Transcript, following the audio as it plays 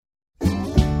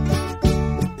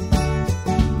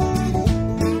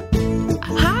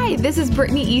This is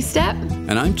Brittany Estep.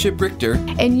 And I'm Chip Richter.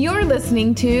 And you're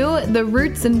listening to the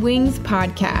Roots and Wings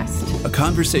podcast. A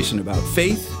conversation about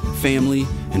faith, family,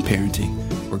 and parenting.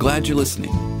 We're glad you're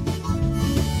listening.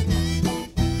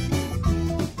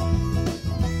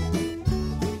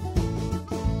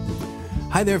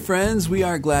 Hi there, friends. We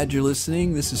are glad you're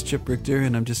listening. This is Chip Richter,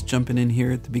 and I'm just jumping in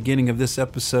here at the beginning of this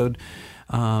episode.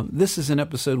 This is an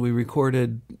episode we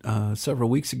recorded several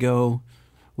weeks ago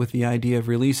with the idea of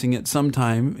releasing it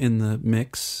sometime in the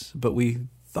mix, but we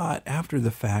thought after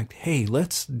the fact, hey,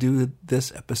 let's do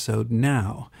this episode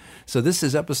now. So this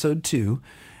is episode 2,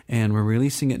 and we're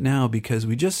releasing it now because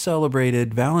we just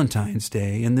celebrated Valentine's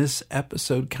Day, and this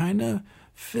episode kind of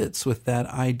fits with that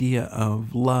idea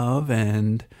of love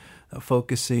and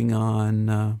focusing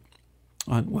on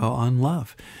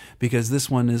love, because this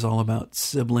one is all about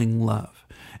sibling love.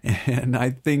 And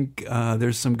I think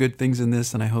there's some good things in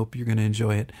this, and I hope you're going to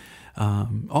enjoy it.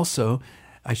 Also,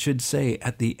 I should say,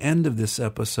 at the end of this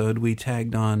episode, we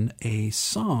tagged on a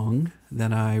song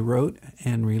that I wrote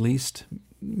and released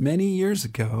many years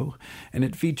ago, and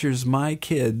it features my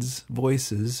kids'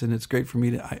 voices, and it's great for me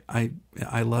to,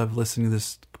 I love listening to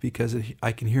this because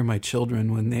I can hear my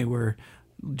children when they were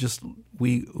just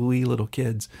wee little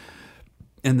kids.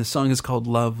 And the song is called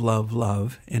Love, Love,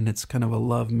 Love, and it's kind of a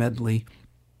love medley.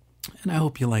 And I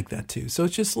hope you like that too. So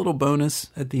it's just a little bonus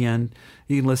at the end.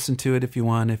 You can listen to it if you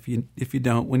want. If you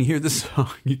don't, when you hear the song,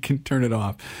 you can turn it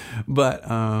off. But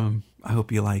I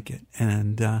hope you like it.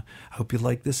 And I hope you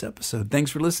like this episode. Thanks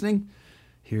for listening.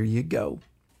 Here you go.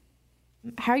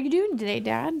 How are you doing today,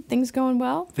 Dad? Things going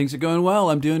well? Things are going well.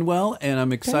 I'm doing well, and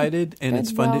I'm excited. Good. And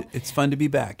it's fun. It's fun to be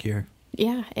back here.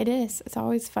 Yeah, it is. It's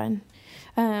always fun.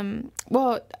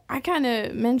 Well, I kind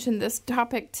of mentioned this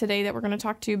topic today that we're going to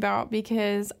talk to you about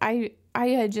because I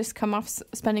had just come off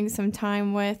spending some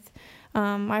time with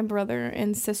my brother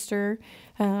and sister.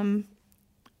 We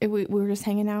were just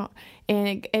hanging out,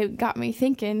 and it got me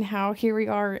thinking how here we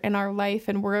are in our life,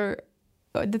 and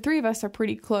the three of us are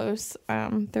pretty close.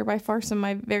 They're by far some of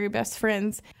my very best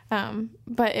friends,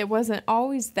 but it wasn't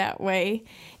always that way,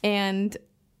 and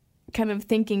kind of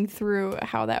thinking through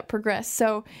how that progressed.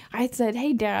 So I said,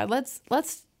 hey, Dad, let's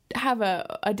have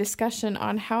a discussion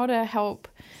on how to help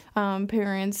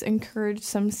parents encourage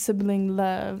some sibling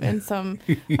love and some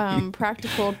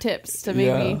practical tips to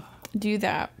maybe do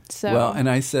that. So, well, and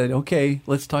I said, okay,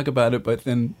 let's talk about it. But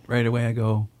then right away I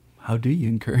go, how do you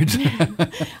encourage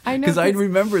that? I know. Because I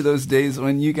remember those days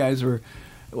when you guys were,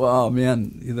 well,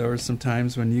 man, there were some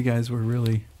times when you guys were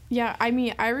really. Yeah, I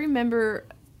mean, I remember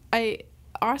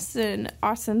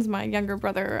Austin's my younger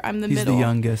brother. I'm the middle. He's the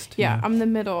youngest. Yeah, I'm the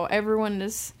middle. Everyone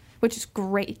is, which is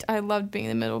great. I loved being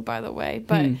the middle, by the way.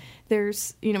 But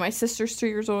there's, my sister's 3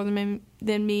 years older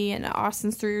than me, and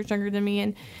Austin's 3 years younger than me.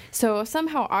 And so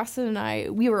somehow Austin and I,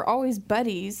 we were always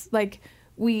buddies.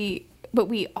 But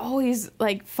we always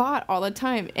fought all the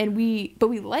time, and we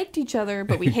liked each other,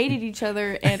 but we hated each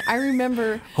other. And I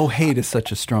remember, hate is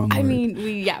such a strong word. I mean,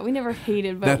 we never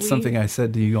hated, but that's something I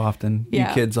said to you often. You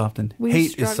kids often.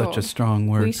 Hate is such a strong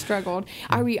word. We struggled.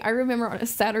 I remember on a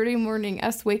Saturday morning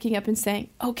us waking up and saying,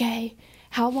 "Okay,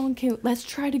 how long let's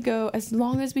try to go as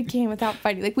long as we can without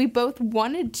fighting." We both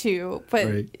wanted to, but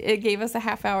it gave us a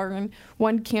half hour. And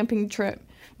one camping trip,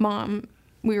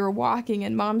 we were walking,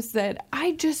 and Mom said,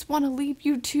 I just want to leave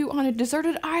you two on a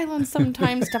deserted island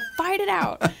sometimes to fight it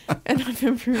out. And I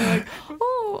remember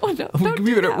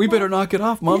like, we better knock it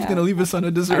off. Mom's going to leave us on a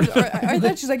deserted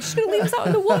island. She's like, she's going to leave us out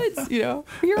in the woods,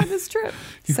 We're on this trip.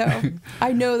 So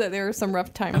I know that there are some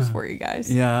rough times for you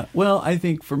guys. Yeah. Well, I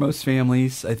think for most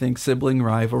families, I think sibling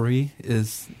rivalry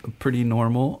is a pretty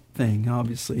normal thing.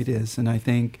 Obviously it is. And I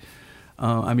think...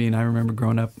 I remember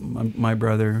growing up, my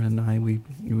brother and I, we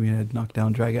had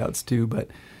knockdown dragouts too, but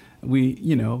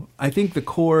I think the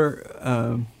core,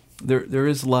 there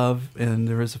is love and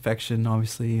there is affection,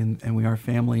 obviously, and we are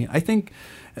family. I think,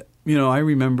 I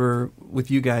remember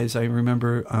with you guys,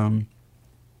 trying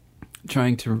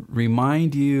to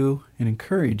remind you and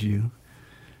encourage you,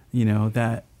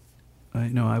 that,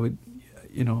 I would,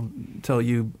 tell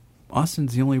you,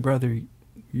 Austin's the only brother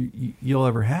you'll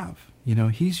ever have.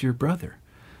 He's your brother.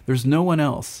 There's no one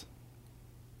else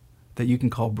that you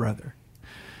can call brother.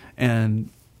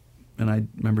 And I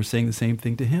remember saying the same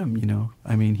thing to him, he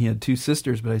had 2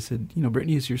 sisters, but I said,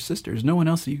 Brittany is your sister. There's no one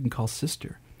else that you can call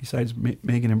sister besides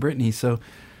Megan and Brittany. So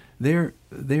they're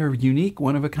unique,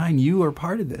 one of a kind. You are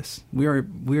part of this.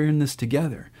 We're in this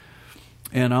together.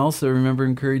 And I also remember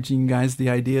encouraging you guys the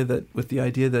idea that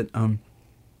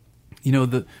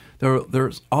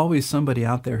there's always somebody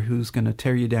out there who's going to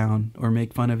tear you down or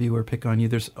make fun of you or pick on you.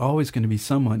 There's always going to be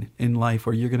someone in life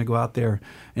where you're going to go out there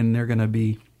and they're going to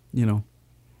be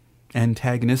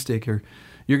antagonistic, or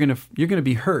you're gonna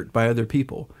be hurt by other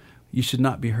people. You should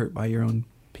not be hurt by your own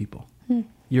people.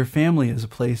 Your family is a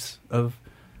place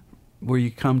where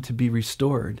you come to be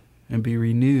restored and be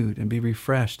renewed and be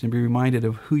refreshed and be reminded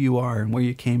of who you are and where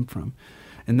you came from.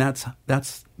 And that's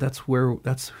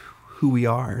who we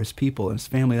are as people, as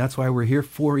family. That's why we're here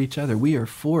for each other. We are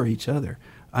for each other.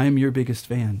 I am your biggest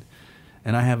fan,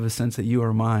 and I have a sense that you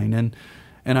are mine. And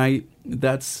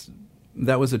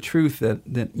that was a truth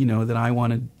that I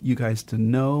wanted you guys to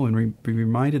know and be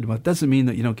reminded about. It doesn't mean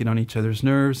that you don't get on each other's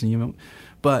nerves,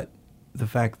 but the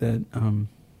fact that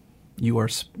you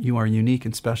are unique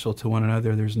and special to one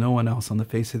another. There's no one else on the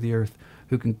face of the earth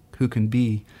who can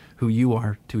be who you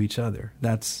are to each other.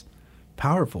 That's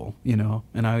powerful,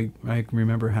 And I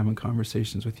remember having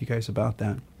conversations with you guys about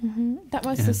that. Mm-hmm. That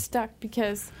must have stuck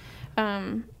because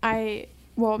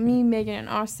me, Megan, and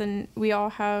Austin, we all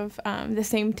have the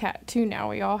same tattoo now.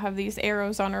 We all have these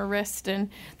arrows on our wrist, and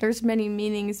there's many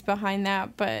meanings behind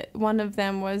that. But one of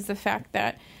them was the fact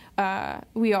that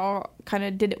we all kind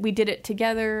of did it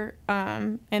together,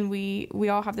 and we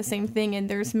all have the same thing. And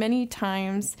there's many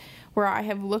times where I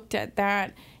have looked at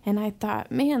that and I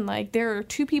thought, man, like there are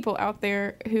two people out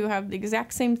there who have the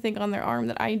exact same thing on their arm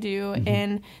that I do. Mm-hmm.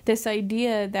 And this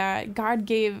idea that God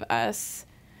gave us,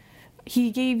 He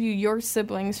gave you your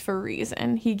siblings for a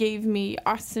reason. He gave me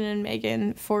Austin and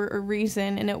Megan for a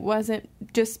reason. And it wasn't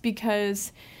just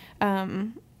because,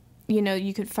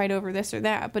 you could fight over this or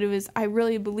that. But it was, I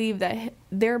really believe that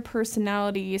their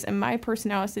personalities and my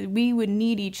personality, we would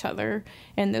need each other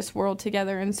in this world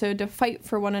together. And so to fight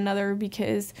for one another,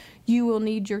 because you will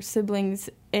need your siblings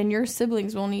and your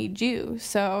siblings will need you.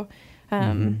 So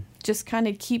just kind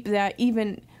of keep that,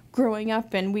 even growing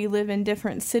up, and we live in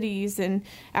different cities and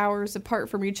hours apart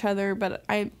from each other, but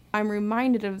I'm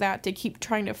reminded of that, to keep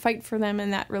trying to fight for them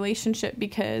in that relationship,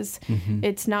 because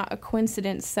it's not a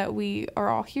coincidence that we are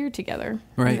all here together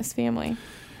in this family.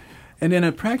 And in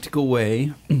a practical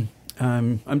way,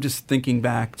 I'm just thinking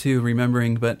back to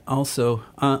remembering, but also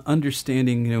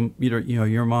understanding.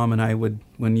 Your mom and I would,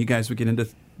 when you guys would get into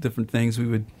different things, we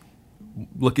would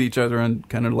look at each other and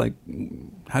kind of like,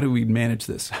 how do we manage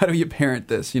this? How do you parent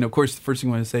this? Of course, the first thing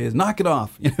you want to say is knock it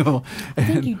off. I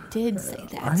think you did say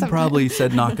that. I probably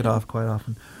said knock it off quite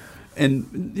often.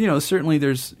 And, certainly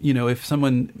there's, if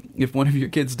one of your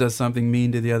kids does something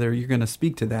mean to the other, you're going to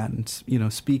speak to that and,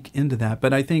 speak into that.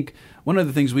 But I think one of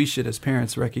the things we should as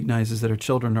parents recognize is that our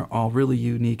children are all really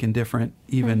unique and different,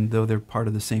 even though they're part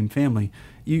of the same family.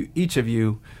 Each of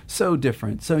you, so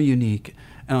different, so unique.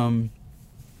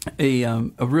 A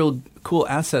real cool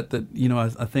asset that,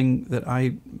 a thing that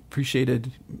I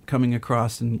appreciated coming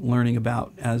across and learning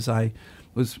about as I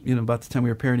was, about the time we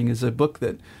were parenting, is a book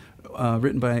that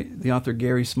written by the author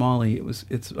Gary Smalley.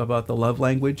 It's about the love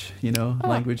language,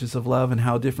 languages of love, and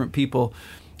how different people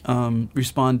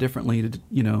respond differently to,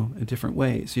 in different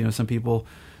ways. Some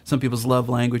people's love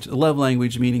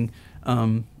language meaning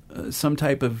some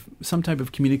type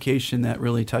of communication that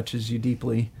really touches you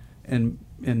deeply and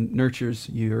nurtures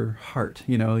your heart,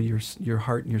 your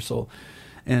heart and your soul.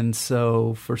 And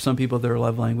so for some people, their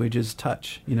love language is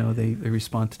touch. They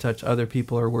respond to touch. Other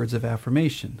people are words of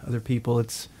affirmation. Other people,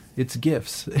 it's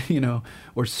gifts,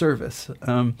 or service.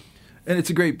 And it's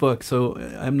a great book. So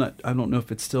I don't know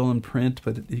if it's still in print,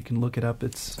 but you can look it up.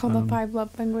 It's called The 5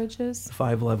 Love Languages.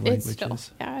 5 Love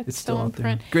Languages. It's still in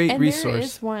print. Great and resource. There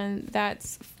is one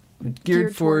that's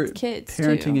geared for kids,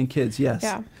 parenting too. And kids, yes.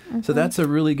 Yeah. Mm-hmm. So that's a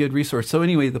really good resource. So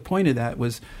anyway, the point of that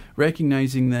was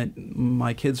recognizing that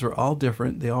my kids are all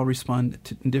different. They all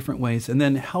respond in different ways, and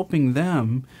then helping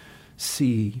them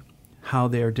see how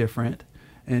they're different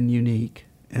and unique,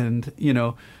 and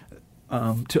to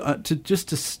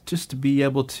be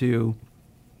able to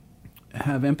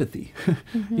have empathy,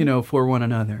 for one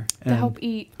another, to help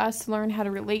us learn how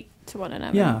to relate to one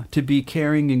another. Yeah, to be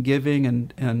caring and giving,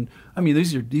 and I mean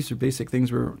these are basic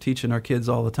things we're teaching our kids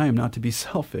all the time. Not to be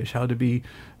selfish, how to be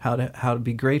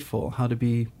grateful, how to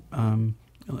be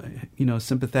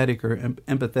sympathetic or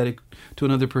empathetic to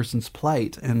another person's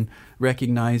plight, and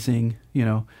recognizing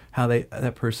how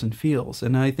that person feels.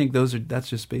 And I think that's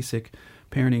just basic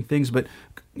parenting things. But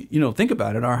think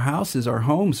about it. Our houses, our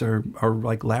homes are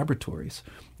like laboratories.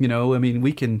 I mean,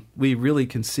 we really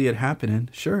can see it happening,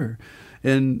 sure.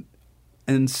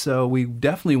 And so we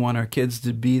definitely want our kids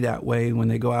to be that way when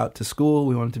they go out to school.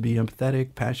 We want them to be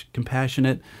empathetic,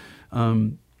 compassionate,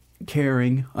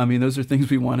 caring. I mean, those are things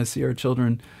we want to see our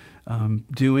children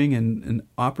doing and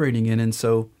operating in. And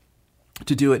so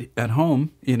to do it at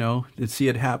home, to see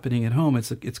it happening at home,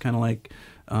 it's kind of like,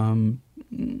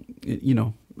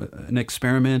 an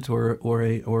experiment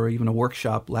or even a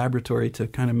workshop laboratory to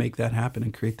kind of make that happen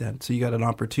and create that. So you got an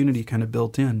opportunity kind of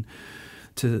built in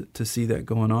to see that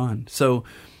going on. So,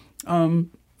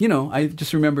 I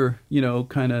just remember,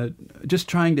 kind of just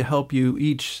trying to help you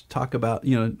each talk about,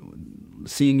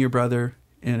 seeing your brother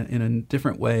in a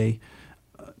different way,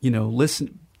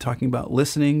 talking about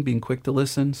listening, being quick to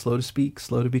listen, slow to speak,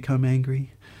 slow to become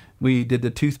angry. We did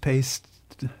the toothpaste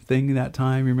thing that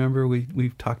time. Remember,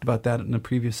 we've talked about that in a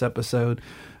previous episode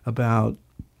about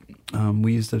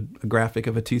we used a graphic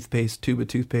of a tube of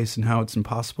toothpaste and how it's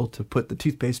impossible to put the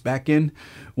toothpaste back in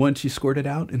once you squirt it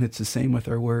out. And it's the same with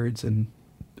our words. And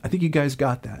I think you guys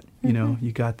got that.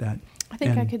 You got that. I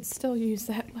think I could still use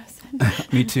that lesson.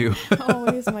 Me too.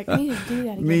 Always, I'm like, I need to do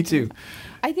that again. Me too.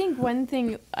 I think one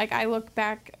thing, like I look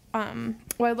back, I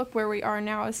look where we are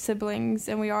now as siblings,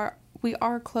 and we are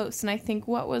close. And I think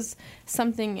what was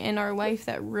something in our life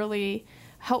that really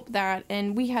helped that,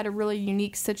 and we had a really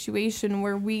unique situation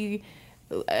where we,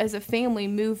 as a family,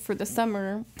 moved for the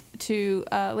summer to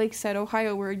Lakeside,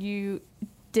 Ohio, where you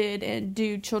did and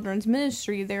do children's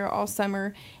ministry there all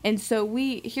summer. And so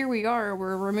here we are,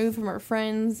 we're removed from our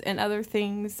friends and other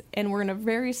things, and we're in a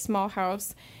very small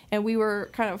house, and we were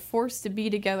kind of forced to be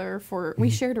together we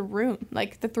shared a room.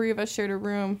 Like the three of us shared a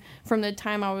room from the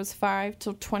time I was 5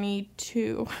 till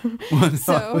 22. Well,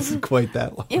 no, it wasn't quite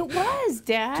that long. It was,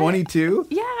 Dad. 22?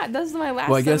 Yeah, that was my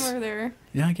last summer there.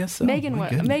 Yeah, I guess so. Megan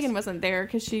wasn't there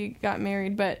because she got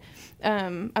married, but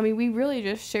we really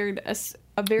just shared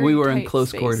a very we were tight in close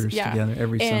space. quarters together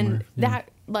every summer. And that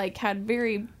had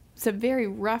some very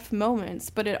rough moments,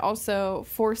 but it also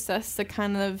forced us to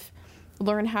kind of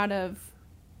learn how to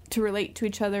relate to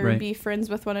each other and be friends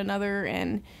with one another.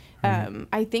 And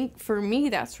I think for me,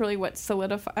 that's really what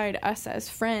solidified us as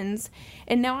friends.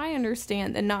 And now I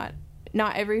understand that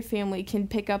not every family can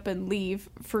pick up and leave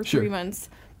for 3 months,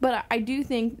 but I do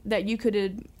think that you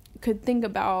could think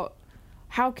about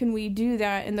how can we do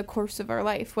that in the course of our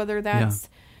life, whether that's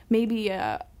maybe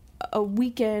a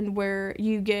weekend where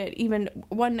you get even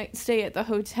one night stay at the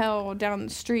hotel down the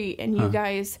street and you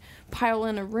guys pile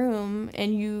in a room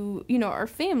and you are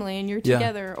family and you're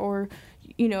together, or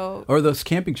those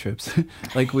camping trips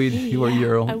like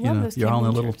you're all in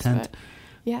a little tent.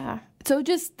 Yeah. So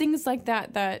just things like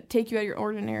that take you out of your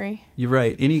ordinary. You're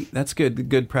right. That's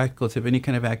good practical tip. Any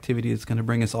kind of activity that's going to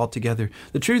bring us all together.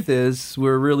 The truth is,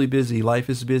 we're really busy. Life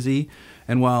is busy.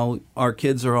 And while our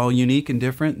kids are all unique and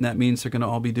different, and that means they're going to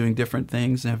all be doing different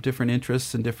things and have different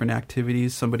interests and different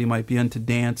activities. Somebody might be into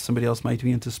dance. Somebody else might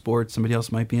be into sports. Somebody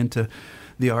else might be into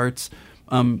the arts.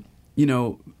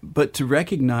 But to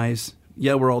recognize,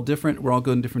 we're all different. We're all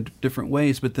going different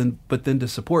ways, but then to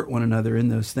support one another in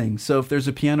those things. So if there's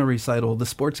a piano recital, the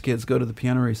sports kids go to the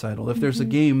piano recital. If there's a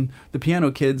game, the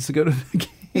piano kids go to the game.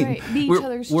 Right. Be each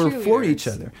other's cheerleaders. We're for each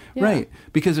other. Yeah. Right.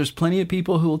 Because there's plenty of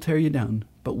people who will tear you down,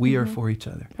 but we are for each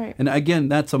other. Right. And again,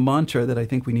 that's a mantra that I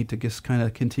think we need to just kind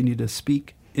of continue to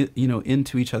speak,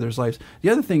 into each other's lives. The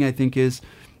other thing I think is,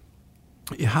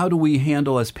 how do we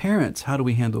handle, as parents,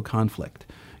 conflict?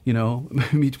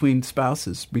 Between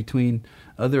spouses, between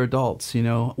other adults,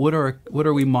 what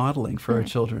are we modeling for our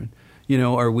children?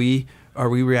 Are we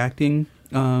reacting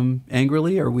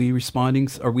angrily? Are we responding?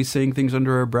 Are we saying things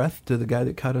under our breath to the guy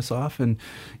that cut us off? And,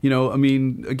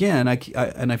 again,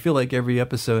 I feel like every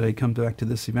episode I come back to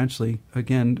this eventually.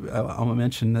 Again, I'll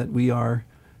mention that we are,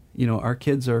 our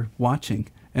kids are watching,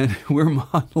 and we're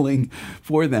modeling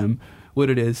for them what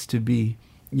it is to be,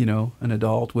 an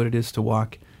adult, what it is to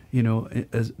walk,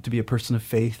 to be a person of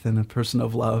faith and a person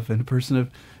of love and a person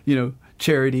of,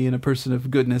 charity and a person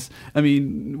of goodness. I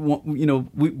mean,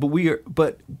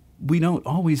 but we don't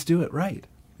always do it right,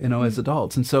 as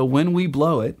adults. And so when we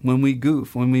blow it, when we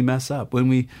goof, when we mess up, when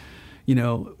we,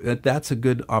 that's a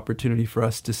good opportunity for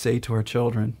us to say to our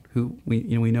children who we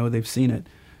know they've seen it,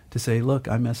 to say, look,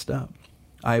 I messed up.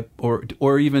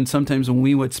 Or even sometimes when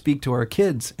we would speak to our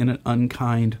kids in an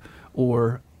unkind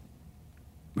or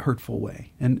hurtful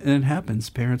way. And it happens.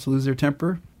 Parents lose their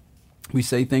temper. We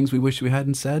say things we wish we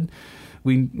hadn't said.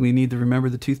 We need to remember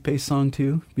the toothpaste song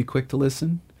too. Be quick to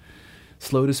listen,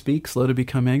 slow to speak, slow to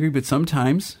become angry. But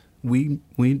sometimes we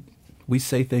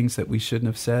say things that we shouldn't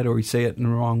have said, or we say it in the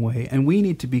wrong way. And we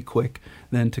need to be quick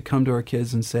then to come to our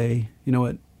kids and say, you know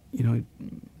what,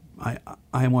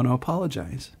 I want to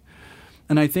apologize.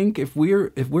 And I think if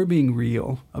we're being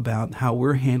real about how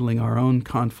we're handling our own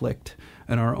conflict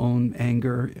and our own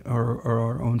anger or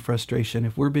our own frustration,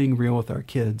 if we're being real with our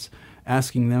kids,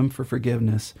 asking them for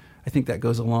forgiveness, I think that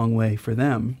goes a long way for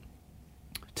them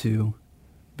to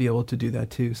be able to do that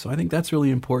too. So I think that's really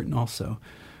important also,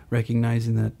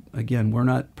 recognizing that, again, we're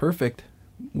not perfect.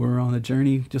 we're on a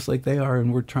journey just like they are,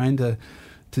 and we're trying to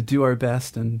do our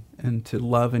best and to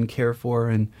love and care for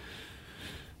and,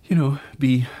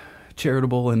 be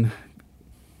charitable and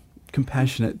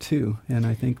compassionate too. And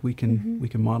I think we can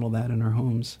model that in our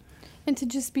homes. And to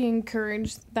just be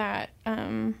encouraged that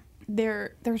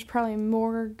there's probably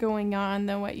more going on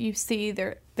than what you see.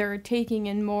 They're taking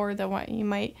in more than what you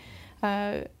might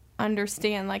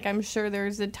understand. Like, I'm sure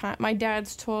there's a time my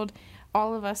dad's told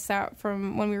all of us that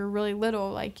from when we were really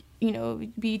little, like,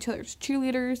 be each other's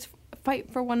cheerleaders,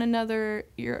 fight for one another,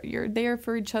 you're there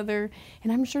for each other.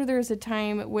 And I'm sure there's a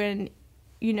time when,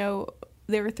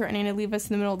 they were threatening to leave us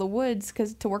in the middle of the woods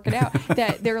to work it out.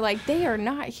 That they're like, they are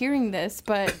not hearing this,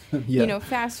 but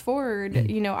fast forward,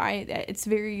 it's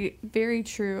very, very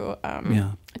true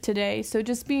today. So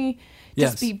just be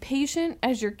patient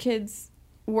as your kids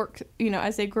work,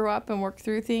 as they grow up and work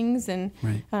through things, and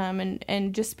right.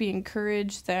 And just be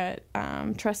encouraged that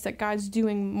trust that God's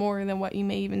doing more than what you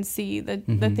may even see.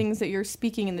 The things that you're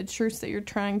speaking and the truths that you're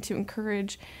trying to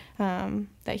encourage.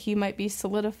 That He might be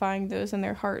solidifying those in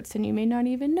their hearts, and you may not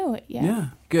even know it yet. Yeah,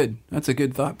 good. That's a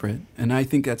good thought, Britt. And I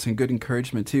think that's a good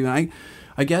encouragement too. And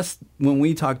I guess when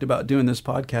we talked about doing this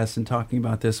podcast and talking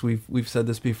about this, we've said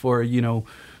this before. We're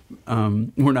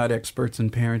not experts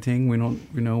in parenting. We're not.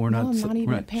 I'm not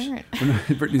even a parent.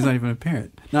 Brittany's not even a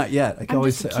parent. Not yet. I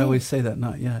always say that.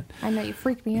 Not yet. I know, you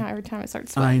freak me out every time I start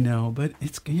sweating. I know, but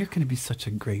you're going to be such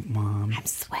a great mom. I'm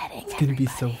sweating. It's going to be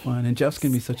so fun, and Jeff's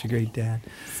going to be such a great dad.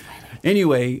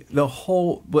 Anyway, the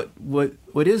whole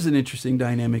what is an interesting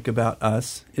dynamic about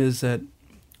us is that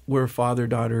we're a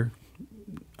father-daughter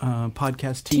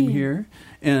podcast team here,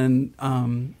 and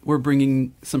we're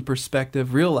bringing some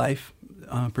perspective, real life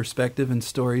perspective and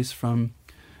stories from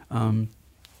of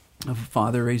a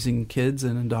father raising kids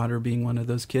and a daughter being one of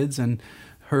those kids, and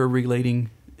her relating,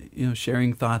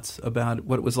 sharing thoughts about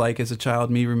what it was like as a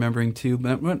child, me remembering too.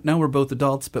 But now we're both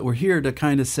adults, but we're here to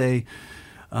kind of say,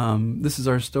 this is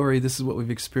our story, this is what we've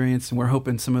experienced, and we're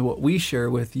hoping some of what we share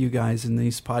with you guys in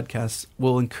these podcasts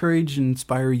will encourage and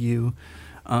inspire you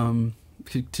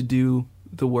to do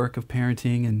the work of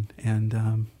parenting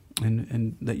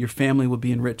and that your family will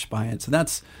be enriched by it. So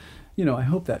that's, I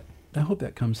hope that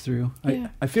comes through. Yeah.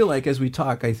 I feel like as we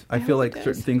talk, I feel like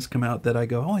certain things come out that I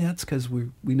go, oh, yeah, that's because we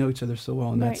know each other so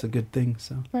well, and that's a good thing.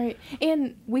 So right,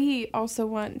 and we also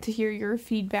want to hear your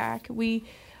feedback. We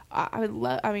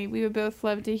would both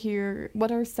love to hear what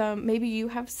are maybe you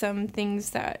have some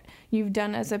things that you've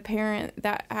done as a parent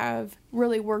that have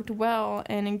really worked well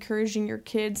in encouraging your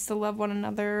kids to love one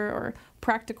another, or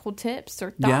practical tips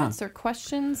or thoughts or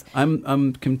questions.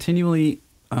 I'm continually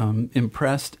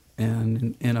impressed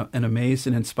and amazed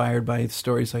and inspired by the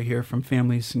stories I hear from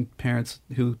families and parents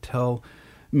who tell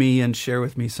me and share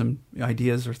with me some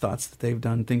ideas or thoughts that they've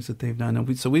done, things that they've done.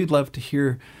 And so we'd love to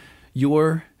hear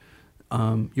your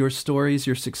stories,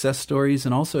 your success stories,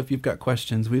 and also if you've got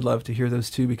questions, we'd love to hear those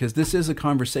too, because this is a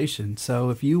conversation. So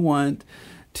if you want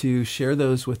to share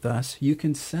those with us, you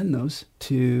can send those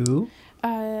to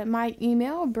my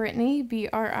email, Brittany, Brittany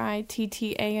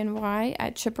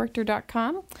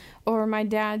 @chiprichter.com, or my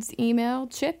dad's email,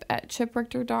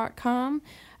 chip@chiprichter.com,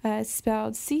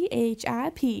 spelled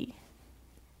CHIP.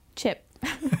 Chip.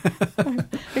 I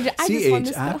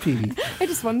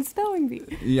just won the spelling bee.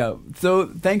 Yeah. So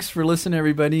thanks for listening,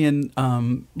 everybody, and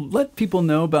let people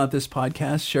know about this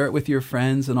podcast. Share it with your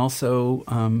friends, and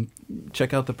also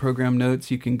check out the program notes.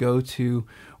 You can go to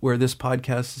where this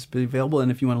podcast is available,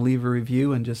 and if you want to leave a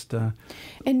review and just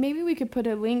and maybe we could put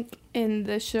a link in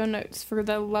the show notes for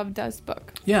the Love Does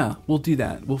book. Yeah, we'll do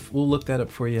that. We'll look that up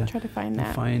for you. Try to find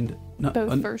that.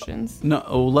 Both versions. No,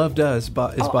 Love Does is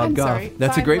Bob Goff. Sorry.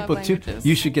 That's 5 a great love book languages. too.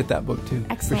 You should get that book too.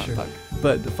 Excellent for sure. book.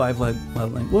 But the 5 love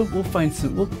languages. We'll find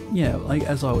some. Like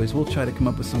as always, we'll try to come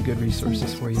up with some good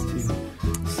resources for you too.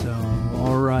 So,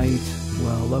 all right.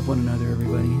 Well, love one another,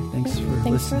 everybody. Thanks for listening.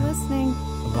 Thanks for listening.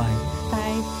 Bye.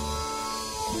 Bye.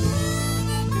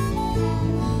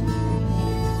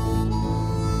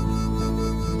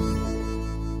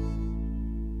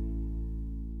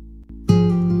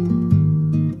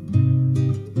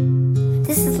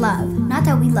 This is love, not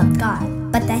that we loved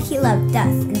God, but that He loved us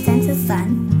and sent His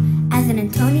Son as an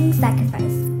atoning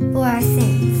sacrifice for our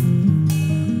sins.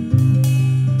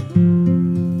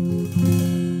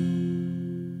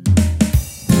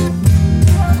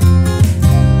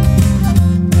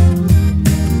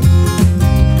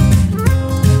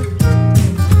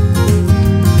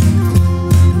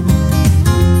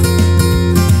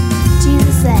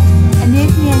 Jesus said, "A new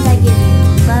command I give you,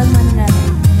 love one another.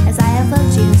 As I have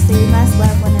loved you, so you must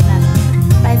love one another.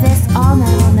 By this all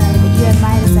men will know that you are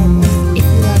my disciples, if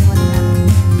you love one another."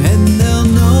 And they'll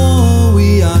know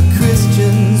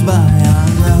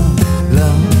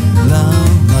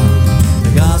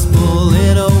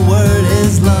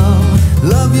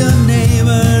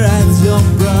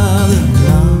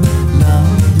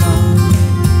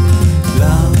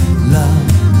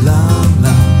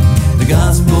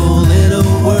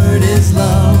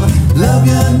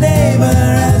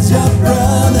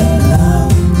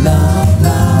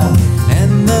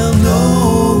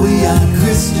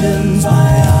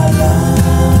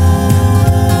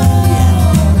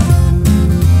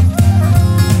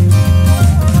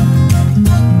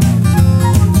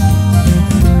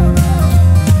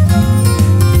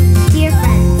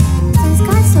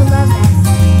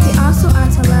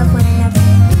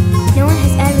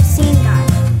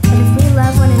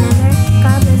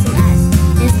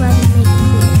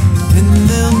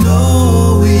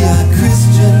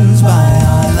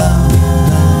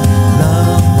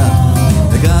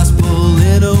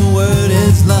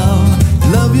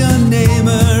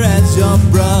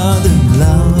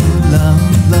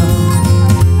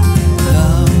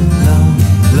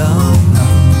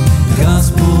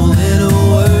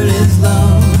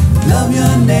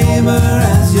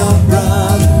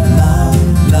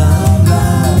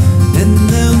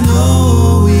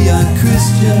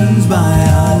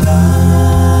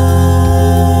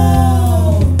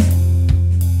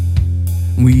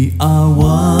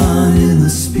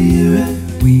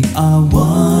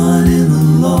one in the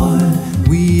Lord.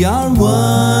 We are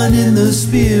one in the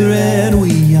Spirit.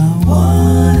 We are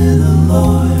one in the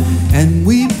Lord. And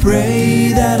we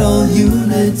pray that all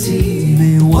unity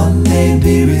may one day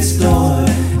be restored.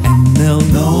 And they'll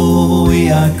know we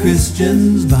are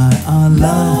Christians by our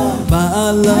love, by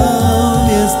our love.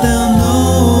 Yes, they'll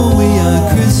know we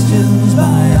are Christians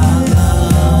by our love.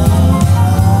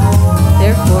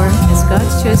 Therefore, as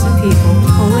God's chosen people,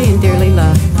 holy and dearly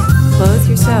loved, clothe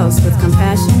yourselves with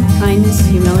compassion, kindness,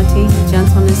 humility,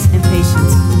 gentleness, and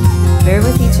patience. Bear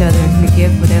with each other and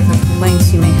forgive whatever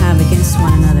complaints you may have against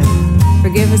one another.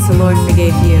 Forgive as the Lord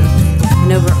forgave you.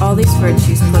 And over all these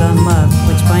virtues put on love,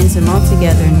 which binds them all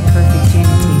together in perfect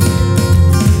unity.